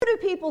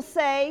people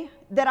say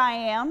that I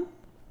am?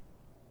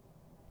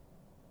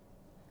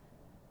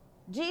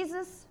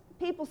 Jesus,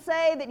 people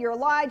say that you're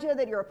Elijah,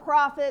 that you're a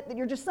prophet, that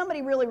you're just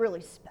somebody really,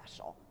 really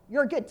special.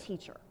 You're a good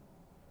teacher.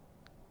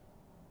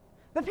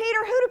 But Peter,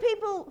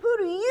 who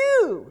do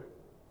you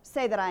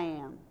say that I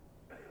am?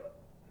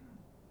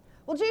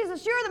 Well,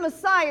 Jesus, you're the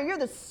Messiah. You're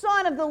the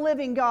Son of the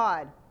living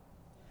God.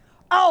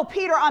 Oh,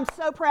 Peter, I'm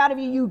so proud of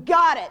you. You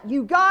got it.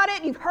 You got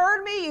it. You've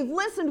heard me. You've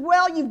listened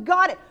well. You've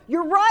got it.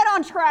 You're right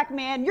on track,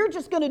 man. You're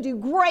just going to do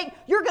great.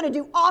 You're going to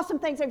do awesome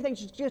things.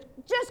 Everything's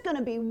just going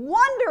to be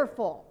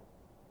wonderful.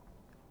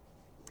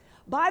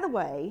 By the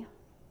way,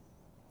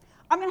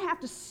 I'm going to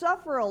have to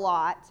suffer a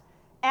lot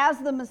as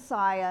the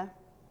Messiah,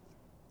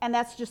 and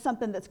that's just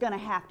something that's going to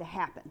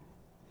happen.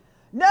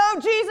 No,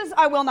 Jesus,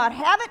 I will not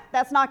have it.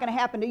 That's not going to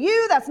happen to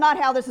you. That's not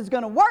how this is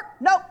going to work.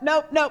 Nope,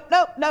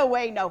 no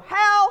way, no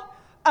how.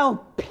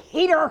 Oh,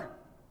 Peter,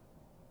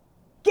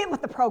 get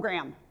with the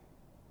program.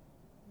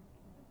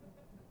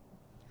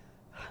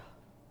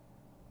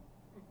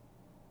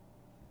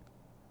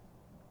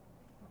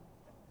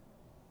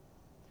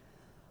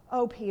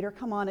 Oh, Peter,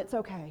 come on, it's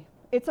okay.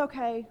 It's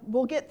okay.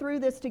 We'll get through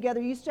this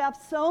together. You still have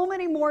so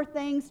many more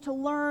things to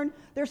learn.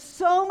 There's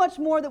so much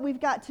more that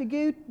we've got to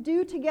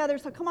do together,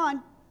 so come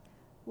on,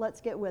 let's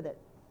get with it.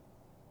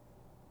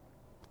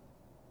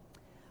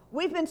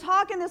 We've been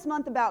talking this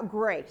month about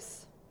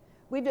grace.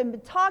 We've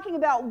been talking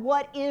about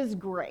what is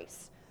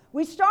grace.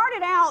 We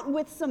started out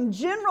with some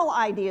general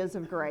ideas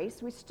of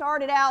grace. We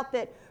started out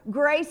that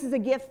grace is a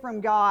gift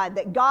from God,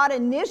 that God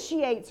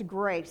initiates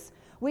grace.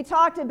 We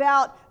talked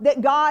about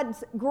that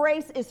God's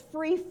grace is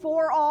free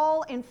for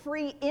all and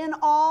free in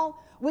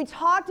all. We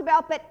talked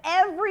about that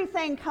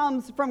everything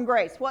comes from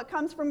grace. What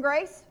comes from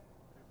grace?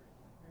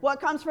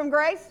 What comes from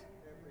grace?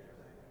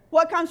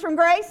 What comes from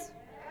grace?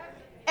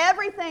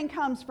 Everything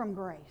comes from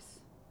grace.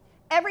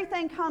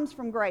 Everything comes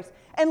from grace.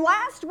 And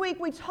last week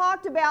we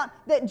talked about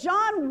that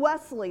John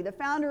Wesley, the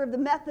founder of the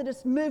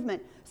Methodist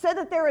movement, said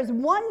that there is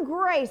one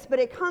grace, but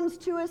it comes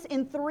to us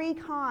in three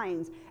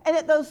kinds. And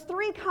that those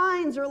three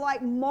kinds are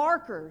like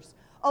markers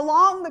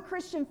along the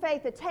Christian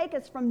faith that take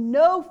us from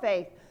no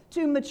faith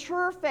to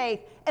mature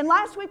faith. And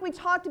last week we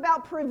talked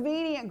about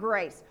prevenient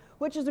grace,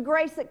 which is a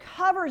grace that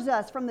covers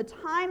us from the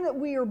time that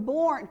we are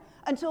born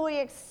until we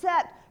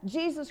accept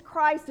Jesus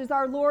Christ as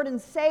our Lord and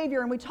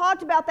Savior. And we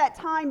talked about that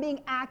time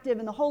being active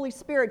and the Holy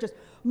Spirit just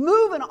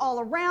moving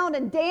all around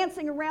and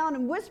dancing around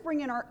and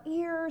whispering in our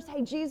ears,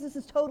 hey, Jesus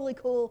is totally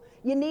cool.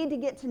 You need to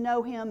get to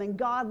know Him and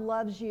God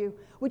loves you.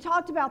 We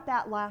talked about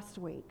that last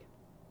week.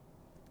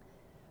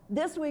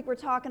 This week we're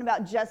talking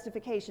about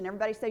justification.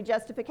 Everybody say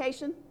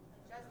justification.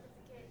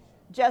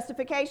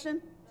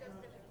 Justification.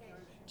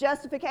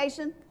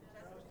 Justification. Justification.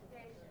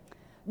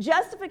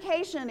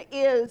 Justification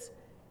is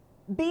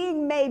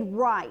being made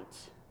right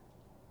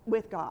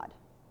with God.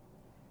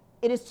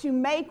 It is to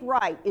make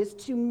right, is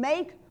to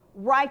make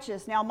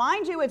righteous. Now,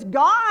 mind you, it's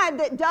God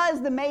that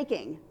does the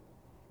making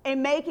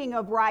and making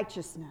of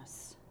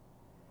righteousness.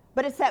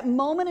 But it's that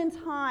moment in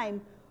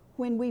time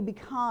when we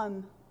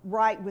become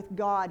right with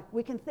God.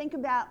 We can think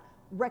about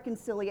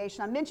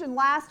reconciliation. I mentioned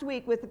last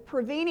week with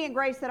prevenient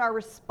grace that our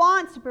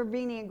response to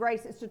prevenient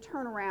grace is to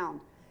turn around.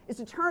 Is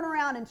to turn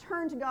around and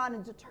turn to God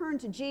and to turn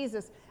to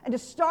Jesus and to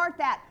start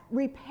that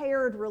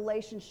repaired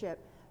relationship,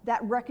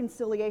 that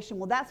reconciliation.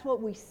 Well, that's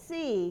what we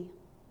see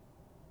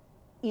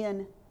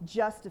in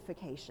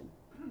justification.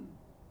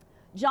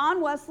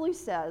 John Wesley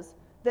says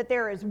that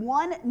there is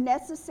one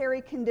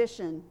necessary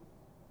condition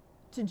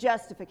to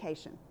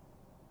justification.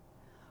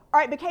 All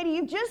right, but Katie,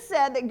 you've just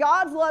said that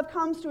God's love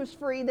comes to us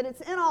free, that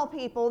it's in all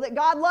people, that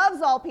God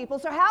loves all people.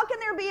 So how can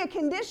there be a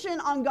condition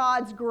on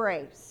God's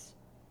grace?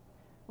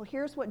 Well,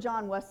 here's what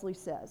John Wesley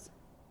says.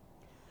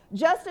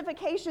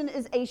 Justification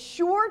is a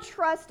sure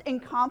trust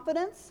and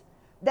confidence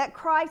that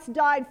Christ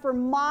died for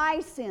my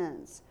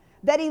sins,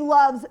 that He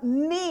loves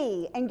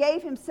me and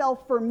gave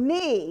Himself for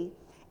me,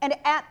 and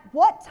at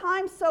what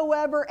time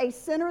soever a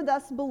sinner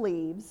thus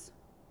believes,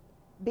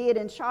 be it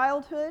in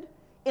childhood,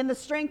 in the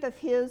strength of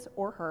his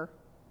or her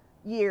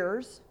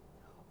years,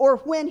 or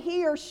when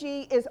he or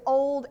she is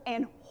old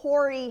and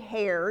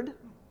hoary-haired,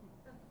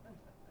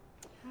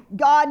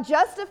 God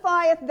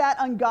justifieth that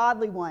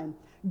ungodly one.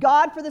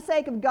 God, for the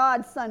sake of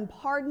God's Son,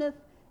 pardoneth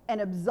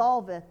and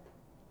absolveth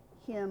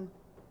him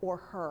or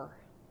her.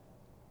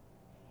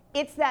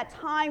 It's that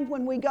time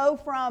when we go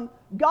from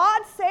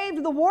God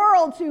saved the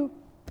world to,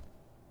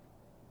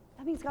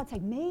 that means God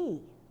saved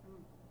me.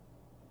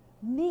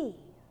 Me.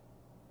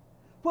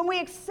 When we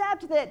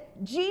accept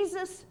that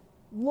Jesus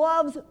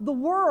loves the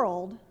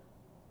world,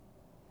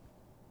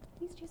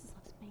 it means Jesus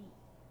loves me.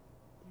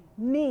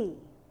 Me.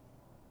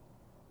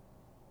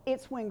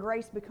 It's when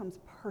grace becomes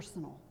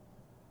personal.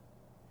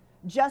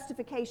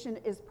 Justification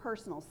is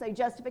personal. Say,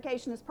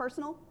 justification is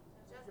personal.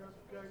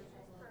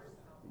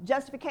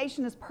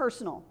 Justification is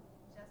personal.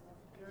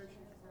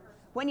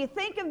 When you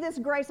think of this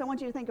grace, I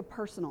want you to think of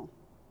personal.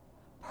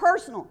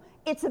 Personal.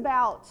 It's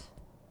about,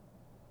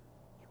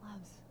 He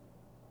loves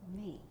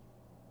me.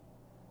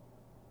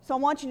 So I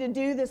want you to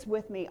do this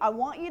with me. I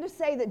want you to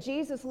say that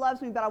Jesus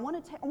loves me, but I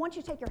want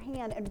you to take your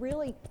hand and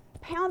really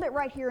pound it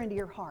right here into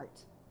your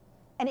heart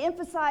and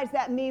emphasize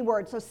that me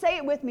word. So say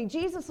it with me.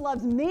 Jesus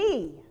loves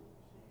me.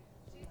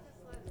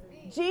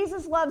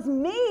 Jesus loves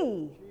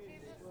me.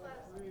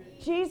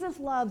 Jesus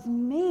loves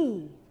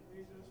me.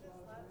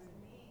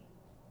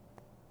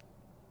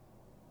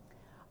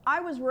 I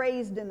was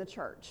raised in the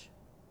church.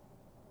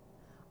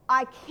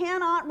 I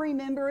cannot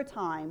remember a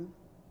time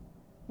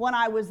when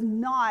I was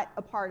not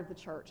a part of the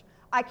church.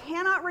 I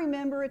cannot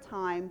remember a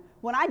time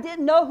when I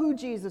didn't know who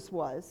Jesus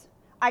was.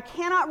 I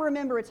cannot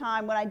remember a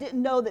time when I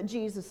didn't know that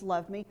Jesus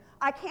loved me.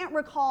 I can't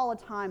recall a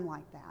time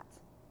like that.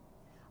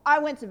 I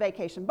went to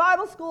Vacation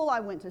Bible School. I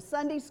went to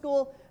Sunday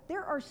school.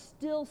 There are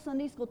still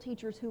Sunday school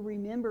teachers who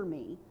remember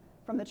me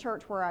from the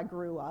church where I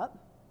grew up.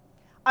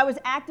 I was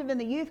active in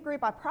the youth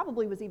group. I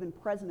probably was even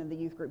president of the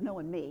youth group,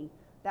 knowing me.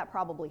 That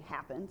probably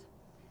happened.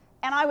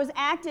 And I was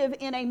active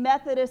in a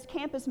Methodist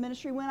campus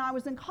ministry when I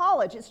was in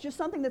college. It's just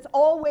something that's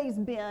always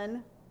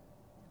been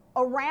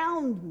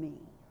around me.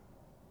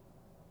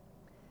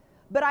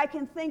 But I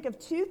can think of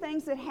two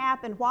things that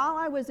happened while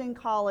I was in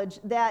college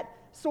that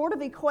sort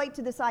of equate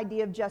to this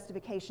idea of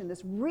justification,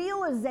 this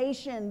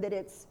realization that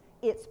it's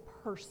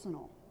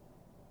personal.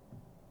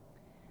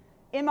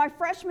 In my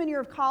freshman year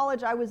of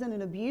college, I was in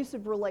an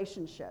abusive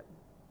relationship.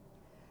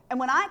 And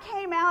when I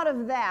came out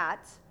of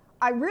that,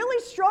 I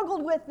really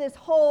struggled with this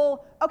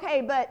whole, okay,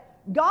 but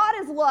God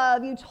is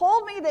love. You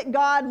told me that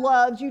God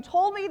loves. You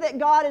told me that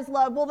God is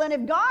love. Well, then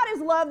if God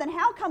is love, then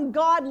how come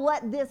God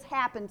let this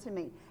happen to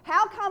me?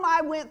 How come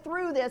I went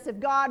through this if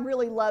God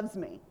really loves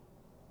me?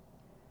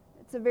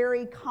 It's a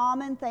very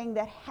common thing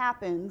that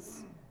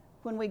happens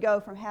when we go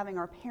from having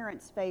our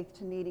parents' faith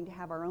to needing to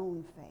have our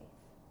own faith.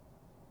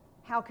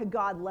 How could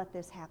God let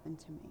this happen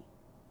to me?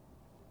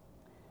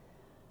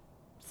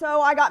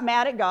 So I got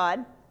mad at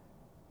God,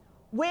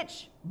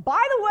 which,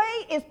 by the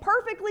way, is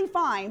perfectly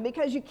fine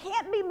because you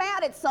can't be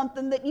mad at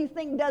something that you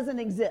think doesn't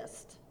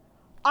exist.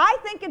 I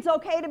think it's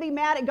okay to be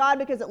mad at God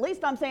because at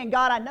least I'm saying,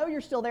 God, I know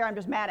you're still there. I'm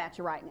just mad at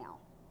you right now.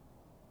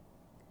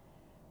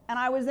 And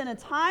I was in a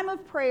time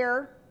of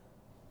prayer,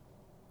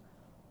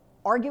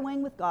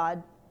 arguing with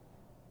God.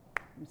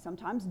 We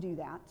sometimes do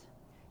that.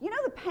 You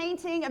know the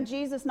painting of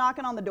Jesus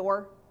knocking on the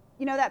door?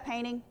 You know that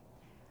painting?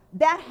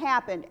 That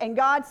happened. And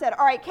God said,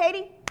 all right,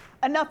 Katie,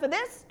 enough of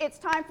this. It's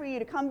time for you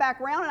to come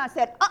back around. And I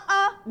said,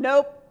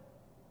 nope.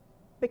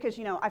 Because,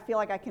 I feel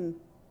like I can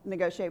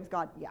negotiate with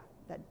God. Yeah,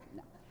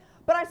 no.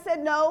 But I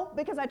said no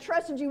because I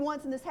trusted you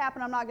once and this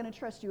happened. I'm not going to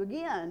trust you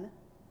again.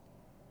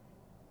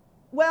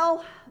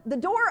 Well, the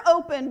door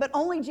opened, but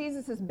only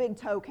Jesus' big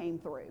toe came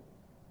through.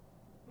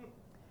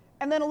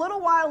 And then a little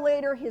while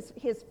later, his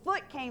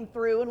foot came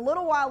through, and a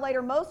little while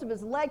later, most of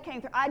his leg came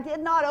through. I did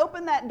not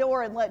open that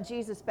door and let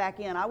Jesus back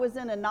in. I was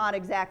in a not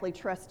exactly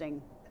trusting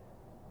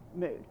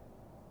mood.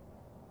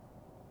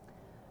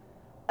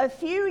 A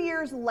few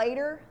years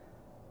later,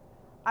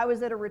 I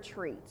was at a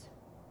retreat.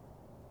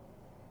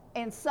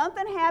 And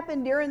something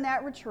happened during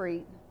that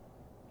retreat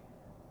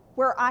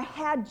where I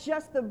had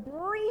just the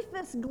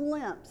briefest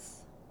glimpse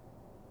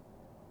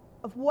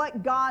of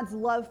what God's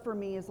love for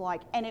me is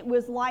like. And it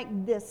was like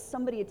this.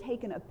 Somebody had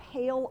taken a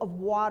pail of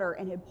water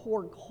and had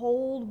poured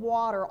cold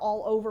water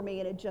all over me,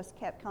 and it just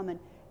kept coming,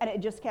 and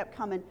it just kept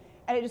coming,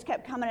 and it just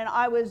kept coming. And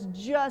I was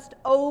just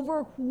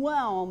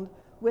overwhelmed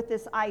with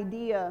this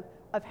idea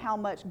of how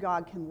much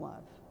God can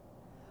love.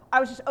 I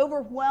was just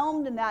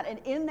overwhelmed in that. And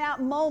in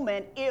that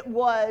moment, it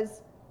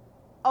was,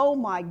 oh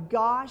my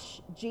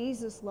gosh,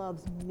 Jesus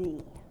loves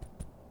me.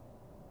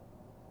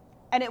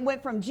 And it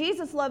went from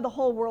Jesus loved the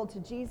whole world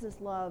to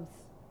Jesus loves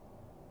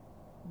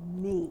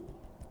me.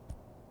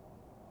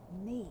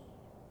 Me.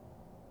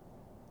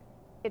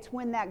 It's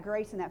when that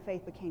grace and that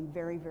faith became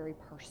very, very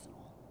personal.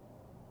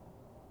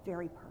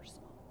 Very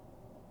personal.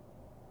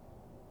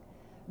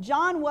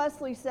 John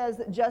Wesley says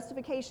that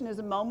justification is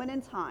a moment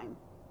in time.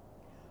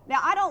 Now,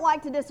 I don't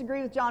like to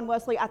disagree with John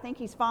Wesley. I think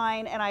he's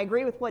fine, and I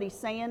agree with what he's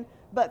saying.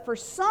 But for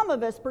some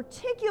of us,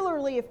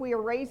 particularly if we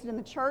are raised in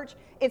the church,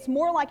 it's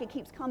more like it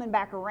keeps coming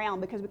back around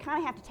because we kind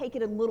of have to take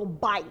it in little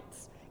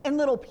bites, in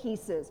little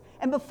pieces.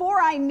 And before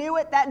I knew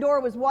it, that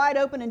door was wide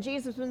open and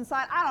Jesus was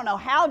inside. I don't know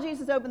how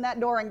Jesus opened that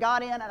door and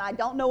got in, and I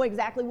don't know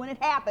exactly when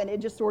it happened. It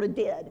just sort of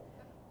did.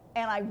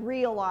 And I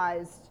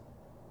realized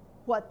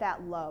what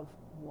that love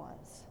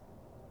was.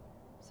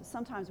 So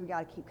sometimes we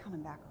got to keep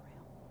coming back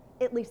around.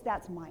 At least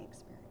that's my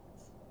experience.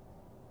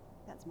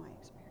 That's my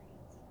experience.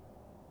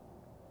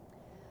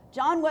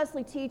 John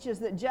Wesley teaches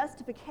that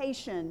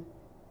justification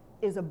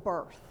is a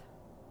birth.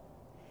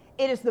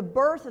 It is the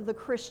birth of the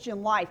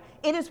Christian life.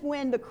 It is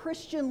when the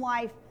Christian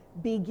life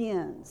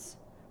begins.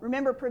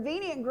 Remember,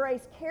 prevenient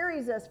grace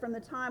carries us from the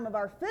time of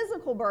our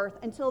physical birth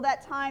until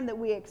that time that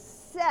we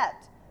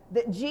accept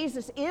that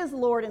Jesus is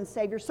Lord and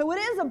Savior. So it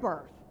is a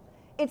birth.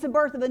 It's a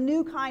birth of a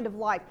new kind of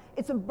life.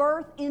 It's a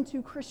birth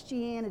into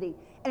Christianity.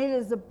 And it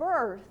is a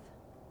birth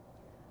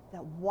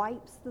that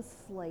wipes the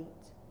slate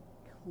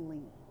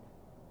clean.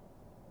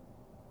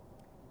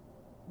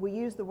 We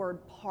use the word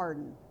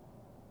pardon.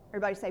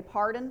 Everybody say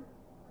pardon.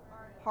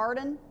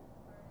 Pardon?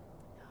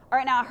 All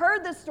right, now I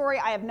heard this story.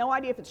 I have no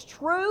idea if it's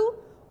true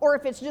or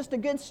if it's just a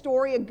good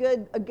story, a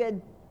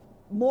good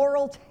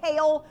moral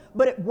tale,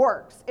 but it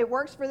works. It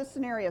works for this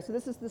scenario. So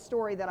this is the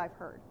story that I've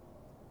heard.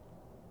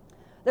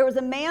 There was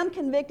a man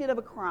convicted of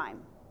a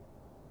crime.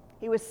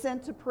 He was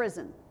sent to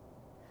prison.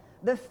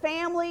 The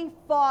family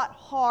fought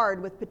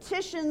hard with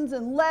petitions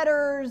and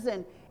letters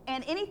and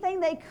anything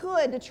they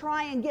could to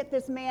try and get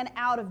this man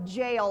out of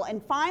jail.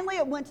 And finally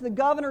it went to the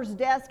governor's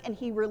desk, and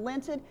he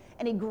relented,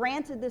 and he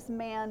granted this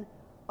man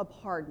a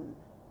pardon.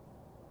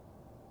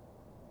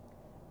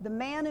 The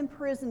man in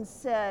prison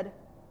said,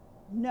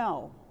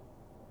 "No,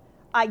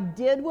 I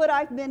did what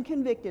I've been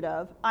convicted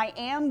of. I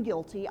am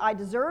guilty. I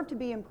deserve to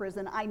be in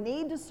prison. I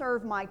need to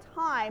serve my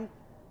time.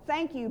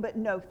 Thank you, but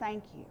no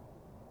thank you."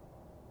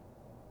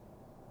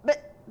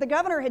 But the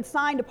governor had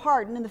signed a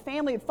pardon, and the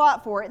family had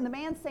fought for it, and the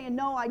man's saying,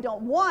 "No, I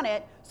don't want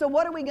it. So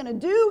what are we going to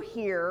do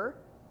here?"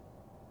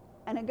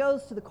 And it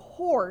goes to the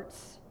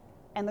courts,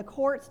 and the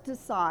courts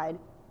decide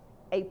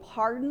a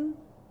pardon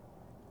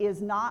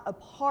is not a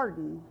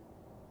pardon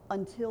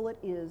until it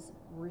is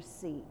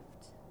received.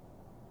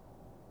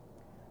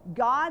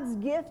 God's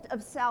gift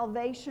of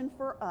salvation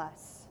for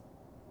us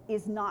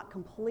is not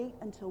complete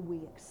until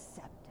we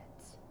accept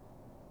it.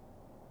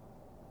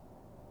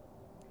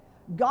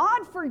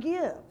 God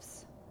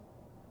forgives,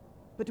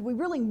 but do we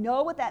really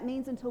know what that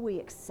means until we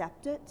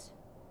accept it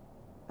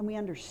and we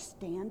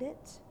understand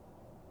it?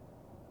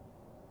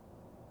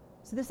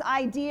 So this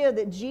idea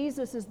that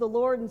Jesus is the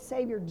Lord and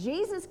Savior,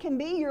 Jesus can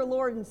be your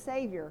Lord and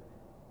Savior,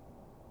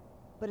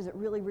 but is it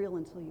really real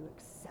until you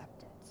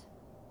accept it?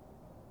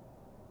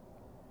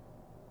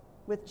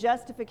 With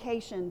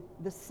justification,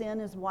 the sin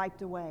is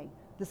wiped away.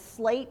 The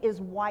slate is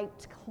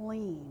wiped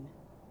clean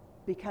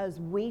because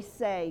we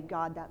say,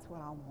 "God, that's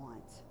what I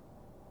want.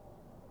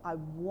 I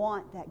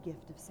want that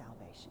gift of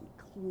salvation.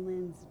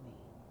 Cleanse me,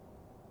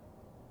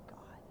 God."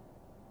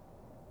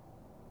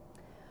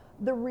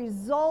 The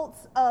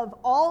results of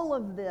all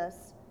of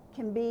this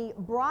can be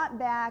brought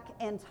back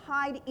and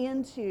tied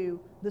into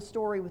the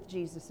story with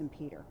Jesus and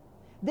Peter.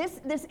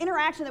 This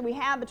interaction that we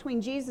have between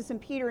Jesus and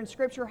Peter in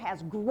Scripture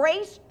has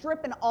grace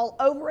dripping all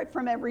over it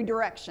from every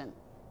direction.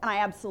 And I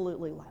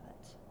absolutely love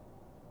it.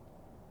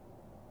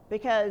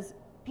 Because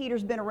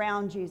Peter's been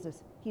around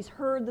Jesus. He's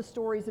heard the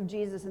stories of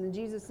Jesus. And then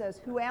Jesus says,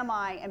 "Who am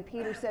I?" And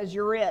Peter says,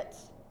 "You're it.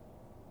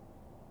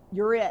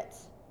 You're it.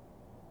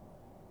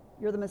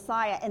 You're the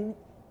Messiah." And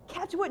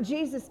catch what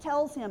Jesus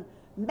tells him.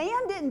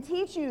 Man didn't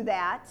teach you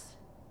that.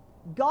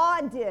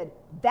 God did.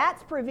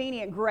 That's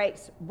prevenient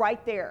grace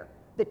right there.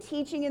 The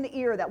teaching in the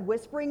ear, that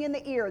whispering in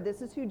the ear,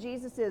 this is who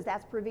Jesus is,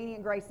 that's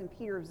prevenient grace, and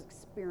Peter is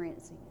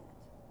experiencing it.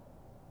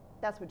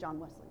 That's what John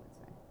Wesley would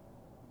say.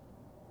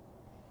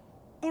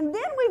 And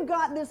then we've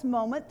got this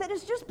moment that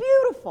is just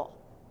beautiful.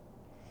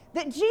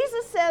 That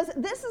Jesus says,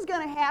 "This is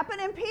going to happen,"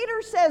 and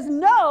Peter says,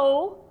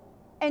 "No,"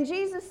 and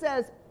Jesus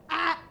says,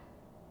 "Ah."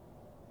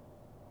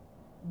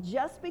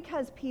 Just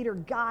because Peter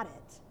got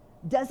it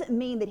doesn't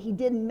mean that he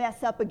didn't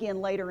mess up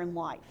again later in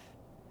life.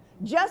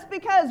 Just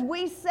because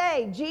we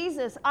say,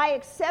 "Jesus, I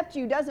accept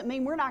you," doesn't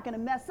mean we're not going to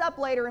mess up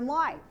later in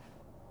life.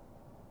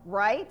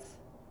 Right?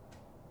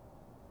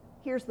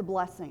 Here's the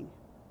blessing.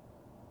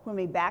 When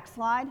we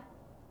backslide,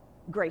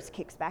 grace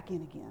kicks back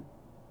in again.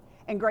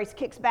 And grace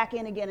kicks back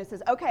in again and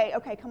says, okay,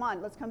 come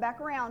on, let's come back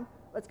around.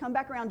 Let's come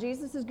back around.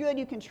 Jesus is good.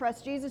 You can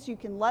trust Jesus. You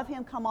can love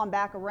him. Come on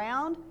back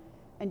around.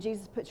 And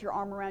Jesus puts your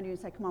arm around you and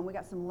say, "Come on, we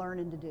got some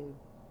learning to do.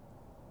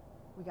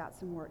 We got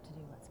some work to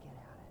do. Let's get at it."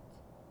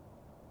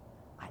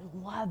 I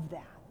love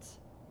that.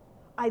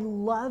 I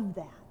love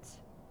that.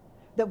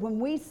 That when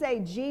we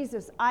say,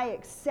 "Jesus, I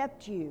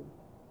accept you,"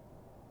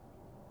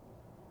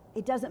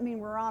 it doesn't mean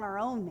we're on our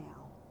own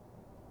now.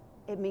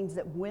 It means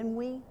that when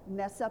we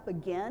mess up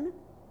again,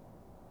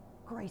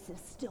 grace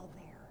is still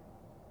there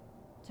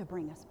to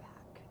bring us back.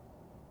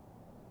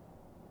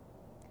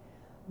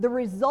 The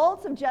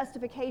results of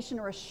justification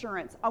are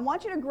assurance. I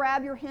want you to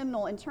grab your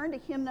hymnal and turn to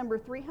hymn number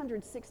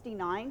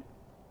 369.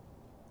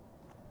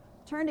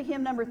 Turn to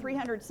hymn number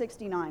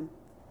 369.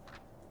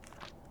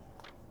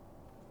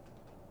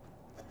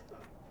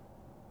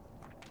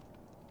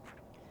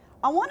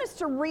 I want us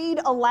to read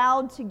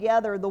aloud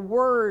together the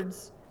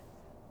words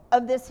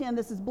of this hymn.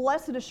 This is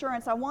Blessed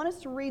Assurance. I want us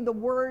to read the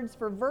words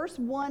for verse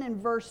 1 and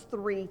verse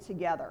 3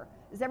 together.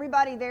 Is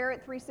everybody there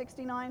at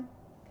 369?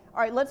 All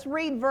right, let's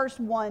read verse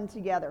 1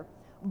 together.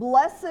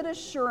 "Blessed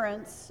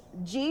assurance,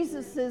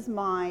 Jesus is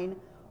mine.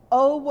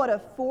 Oh, what a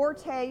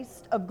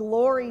foretaste of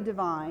glory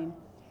divine.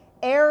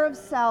 Heir of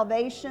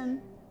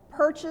salvation,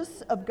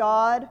 purchase of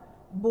God,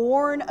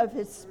 born of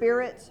his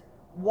Spirit,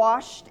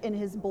 washed in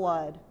his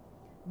blood.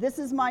 This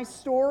is my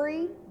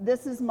story,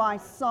 this is my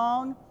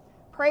song,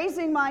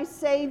 praising my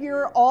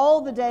Savior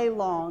all the day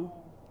long.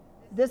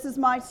 This is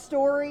my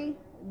story,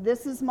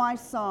 this is my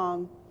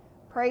song,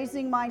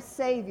 praising my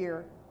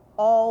Savior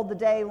all the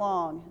day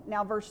long."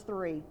 Now verse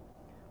 3.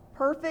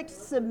 "Perfect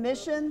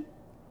submission,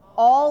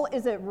 all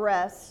is at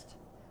rest.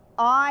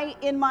 I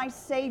in my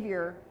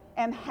Savior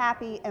am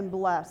happy and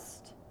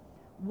blessed.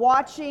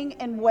 Watching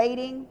and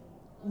waiting,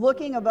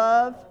 looking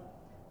above,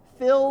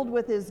 filled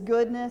with His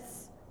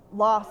goodness,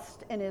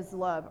 lost in His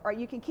love. All right,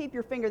 you can keep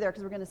your finger there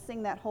because we're going to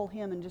sing that whole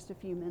hymn in just a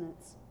few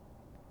minutes.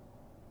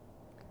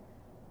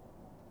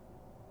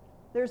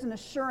 There's an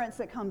assurance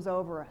that comes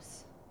over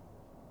us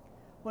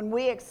when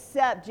we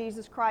accept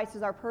Jesus Christ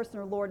as our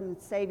personal Lord and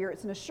Savior.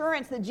 It's an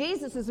assurance that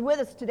Jesus is with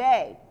us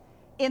today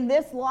in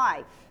this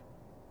life,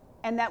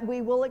 and that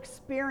we will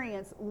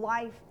experience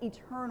life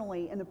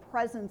eternally in the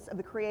presence of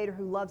the Creator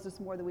who loves us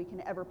more than we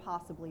can ever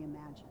possibly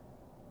imagine.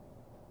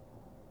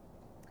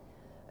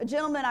 A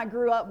gentleman I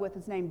grew up with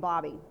is named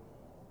Bobby.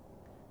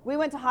 We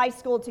went to high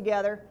school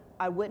together.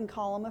 I wouldn't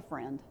call him a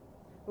friend,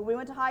 but we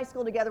went to high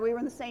school together. We were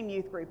in the same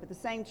youth group at the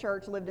same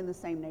church, lived in the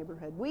same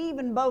neighborhood. We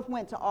even both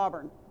went to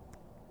Auburn.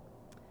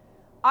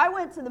 I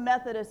went to the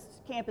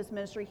Methodist campus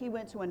ministry. He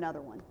went to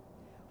another one.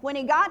 When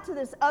he got to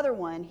this other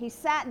one, he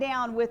sat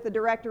down with the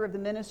director of the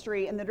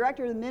ministry, and the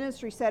director of the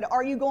ministry said,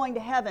 "Are you going to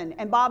heaven?"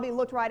 And Bobby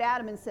looked right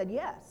at him and said,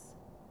 "Yes."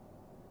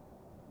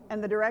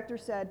 And the director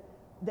said,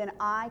 "Then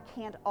I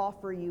can't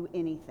offer you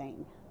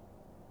anything."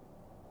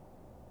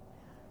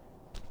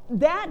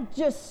 That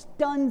just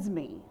stuns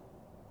me,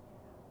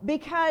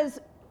 because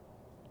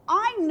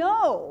I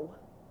know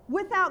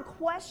without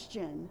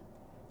question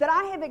that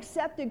I have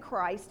accepted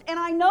Christ, and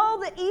I know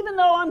that even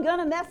though I'm going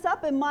to mess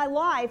up in my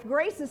life,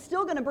 grace is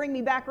still going to bring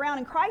me back around,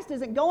 and Christ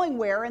isn't going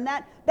where, and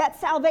that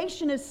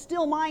salvation is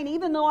still mine.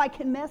 Even though I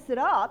can mess it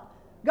up,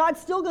 God's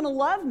still going to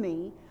love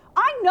me.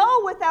 I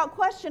know without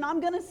question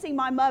I'm going to see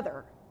my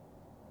mother.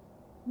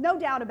 No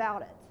doubt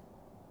about it.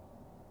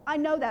 I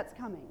know that's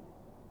coming.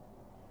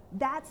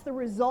 That's the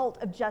result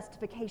of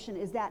justification,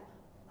 is that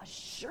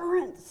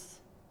assurance.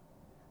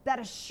 That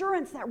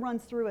assurance that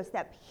runs through us,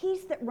 that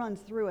peace that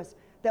runs through us,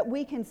 that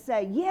we can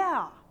say,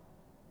 yeah,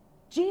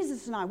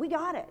 Jesus and I, we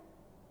got it.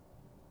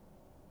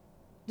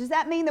 Does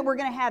that mean that we're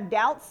going to have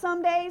doubts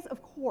some days?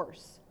 Of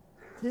course.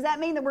 Does that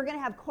mean that we're going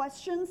to have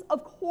questions?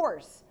 Of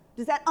course.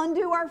 Does that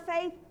undo our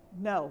faith?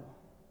 No.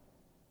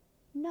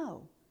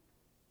 No.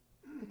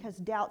 Because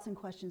doubts and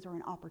questions are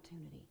an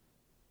opportunity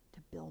to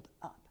build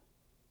up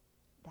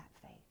that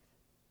faith.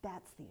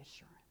 That's the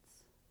assurance.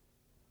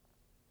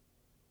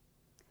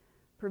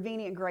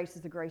 Prevenient grace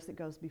is the grace that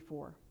goes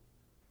before.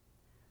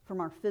 From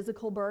our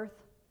physical birth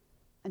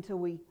until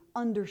we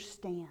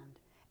understand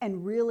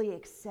and really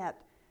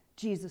accept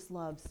Jesus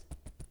loves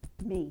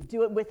me.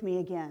 Do it with me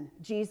again.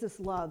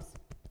 Jesus loves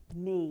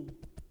me.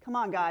 Come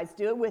on, guys,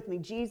 do it with me.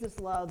 Jesus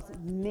loves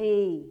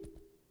me.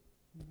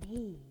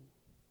 Me.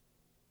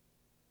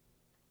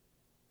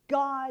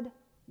 God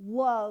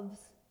loves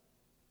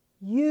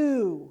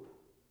you.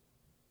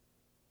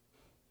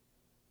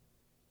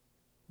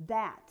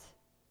 That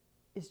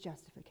is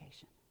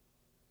justification.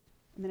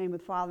 In the name of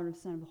the Father, and the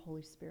Son, and the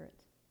Holy Spirit.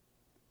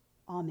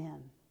 Amen.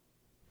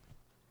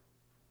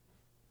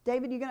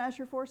 David, you going to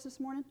usher for us this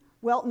morning?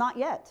 Well, not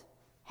yet.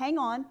 Hang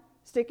on.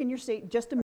 Stick in your seat just a minute.